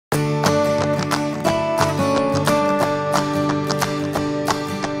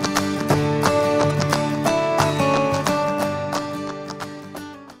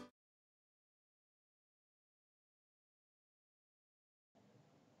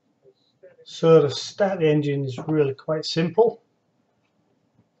So to start the engine is really quite simple.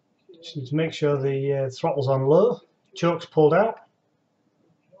 Just need to make sure the throttle's on low, choke's pulled out,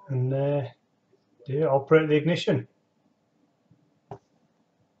 and operate the ignition.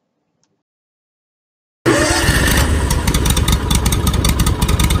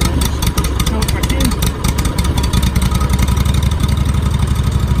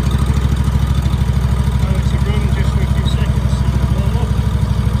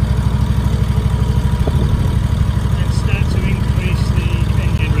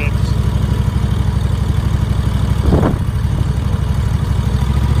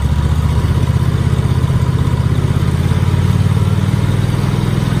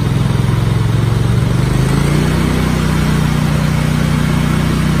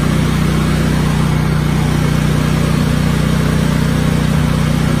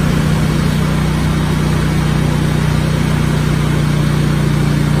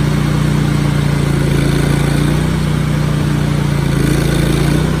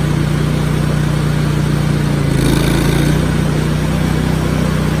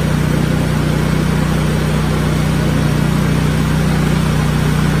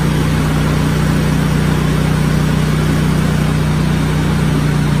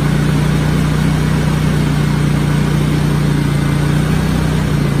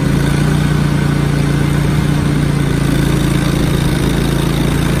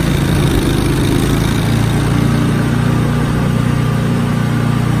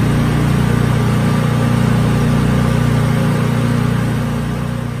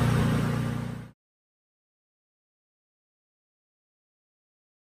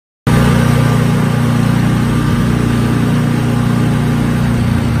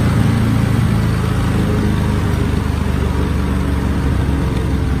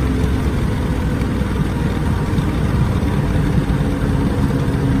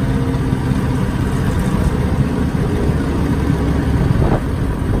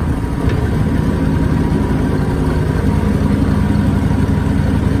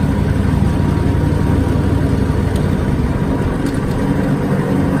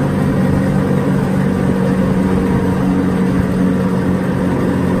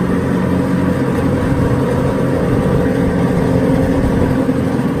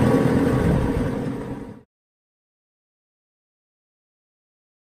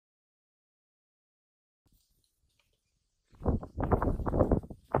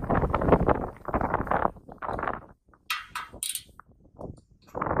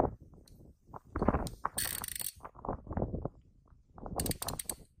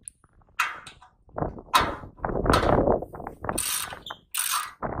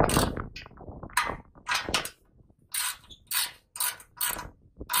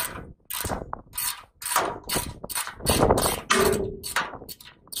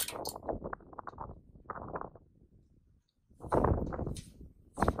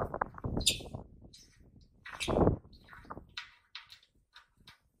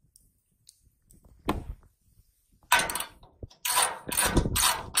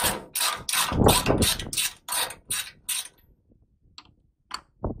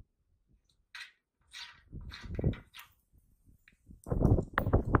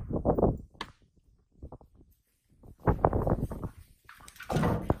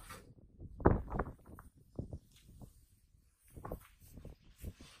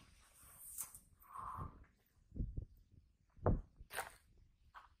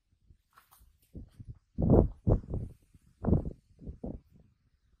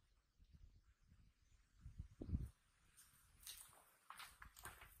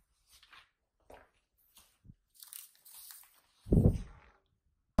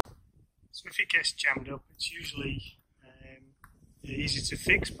 So if it gets jammed up, it's usually easy to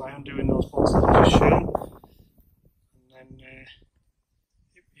fix by undoing those bolts that I've just shown, and then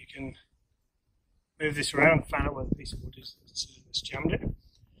you can move this around and find out where the piece of wood is that's jammed it.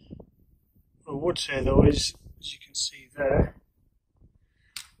 What I would say though is, as you can see there,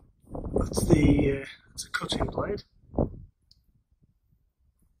 that's a cutting blade,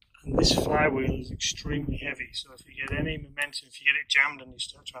 and this flywheel is extremely heavy, so if you get any momentum, if you get it jammed and you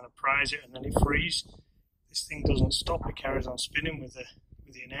start trying to prise it and then it frees, this thing doesn't stop, it carries on spinning with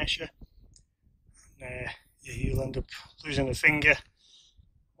the inertia, and you'll end up losing a finger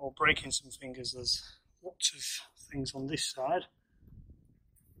or breaking some fingers. There's lots of things on this side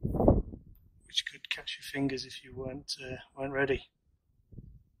which could catch your fingers if you weren't ready.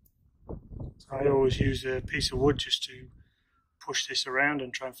 So I always use a piece of wood just to push this around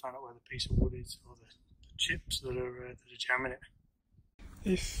and try and find out where the piece of wood is, or the chips that are jamming it.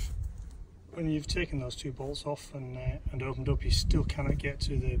 If when you've taken those two bolts off and opened up, you still cannot get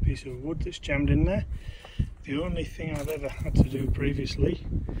to the piece of wood that's jammed in there. The only thing I've ever had to do previously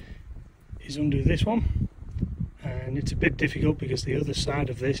is undo this one, and it's a bit difficult because the other side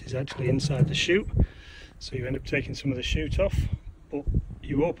of this is actually inside the chute, so you end up taking some of the chute off, but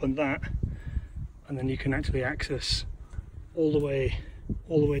you open that and then you can actually access all the way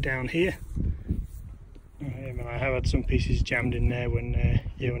down here. And I have had some pieces jammed in there when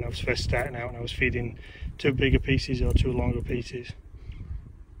I was first starting out and I was feeding two bigger pieces or two longer pieces.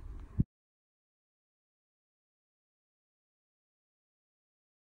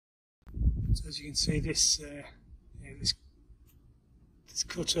 So as you can see, this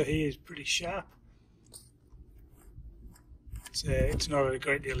cutter here is pretty sharp. It's not had a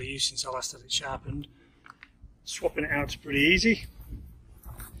great deal of use since I last had it sharpened. Swapping it out is pretty easy.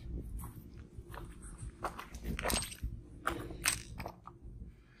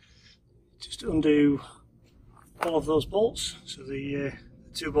 Just undo all of those bolts. So the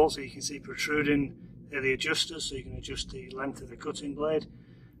two bolts that you can see protruding, they're the adjusters, so you can adjust the length of the cutting blade.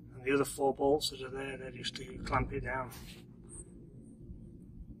 And the other four bolts that are there, they're just to clamp it down.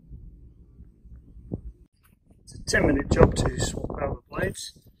 It's a 10-minute job to swap out the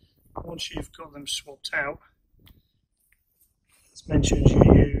blades. Once you've got them swapped out, as mentioned, you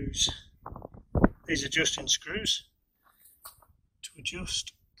use these adjusting screws to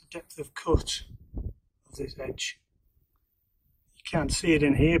adjust the depth of cut of this edge. You can't see it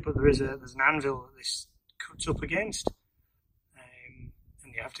in here, but there's an anvil that this cuts up against, and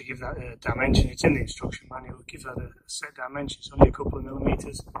you have to give that a dimension. It's in the instruction manual. Give that a set dimension. It's only a couple of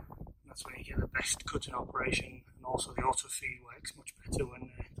millimeters. That's when you get the best cutting operation, and also the auto feed works much better when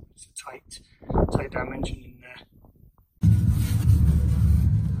it's a tight dimension in there.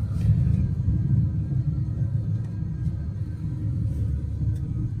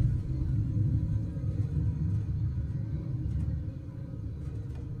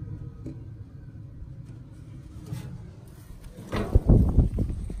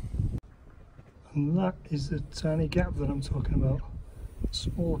 And that is the tiny gap that I'm talking about. A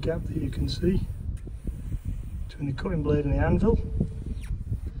small gap that you can see between the cutting blade and the anvil.